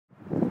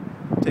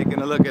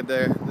taking a look at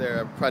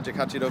their Project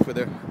Hachiroku.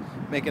 They're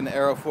making the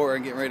Aero 4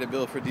 and getting ready to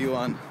build for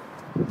D1.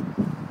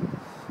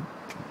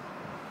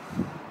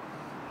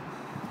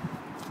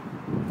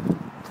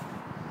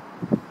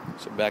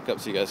 Should back up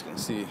so you guys can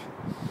see.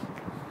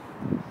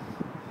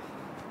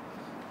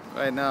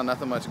 Right now,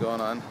 nothing much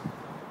going on.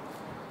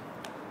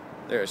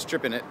 They're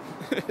stripping it,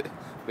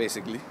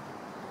 basically.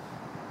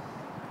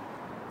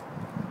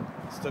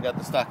 Still got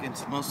the stock,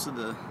 most of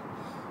the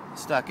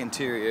stock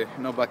interior,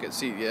 no bucket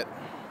seat yet.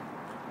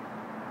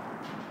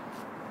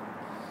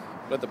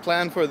 But the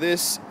plan for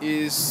this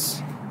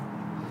is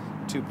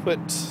to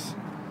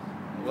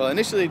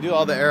initially do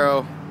all the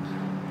aero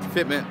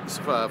fitments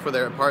for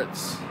their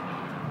parts,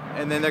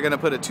 and then they're going to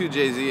put a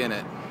 2JZ in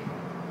it.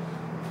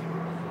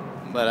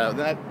 But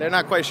they're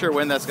not quite sure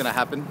when that's going to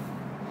happen.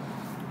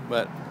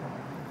 But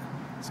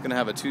it's going to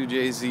have a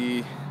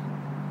 2JZ,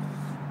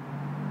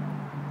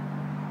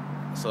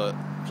 so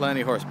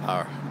plenty of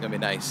horsepower. It's going to be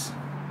nice.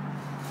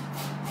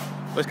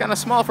 But it's kind of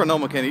small for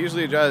Nomoken. He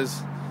usually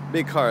drives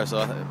big cars,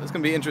 so it's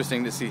going to be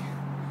interesting to see.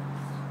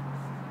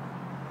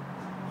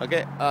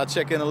 Okay, I'll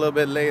check in a little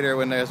bit later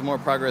when there's more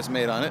progress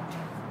made on it.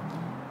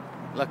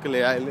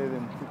 Luckily, I live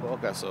in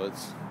Fukuoka,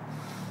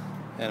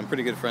 and I'm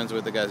pretty good friends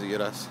with the guys at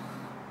URAS.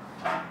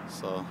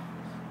 So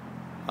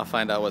I'll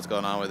find out what's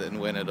going on with it and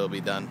when it'll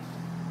be done.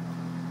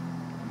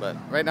 But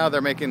right now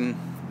they're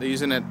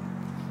using it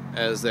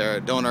as their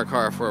donor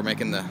car for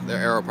making their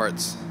aero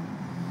parts.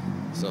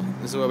 So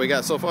this is what we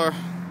got so far.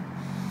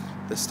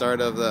 The start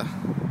of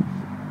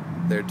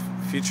their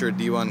future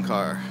D1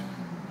 car.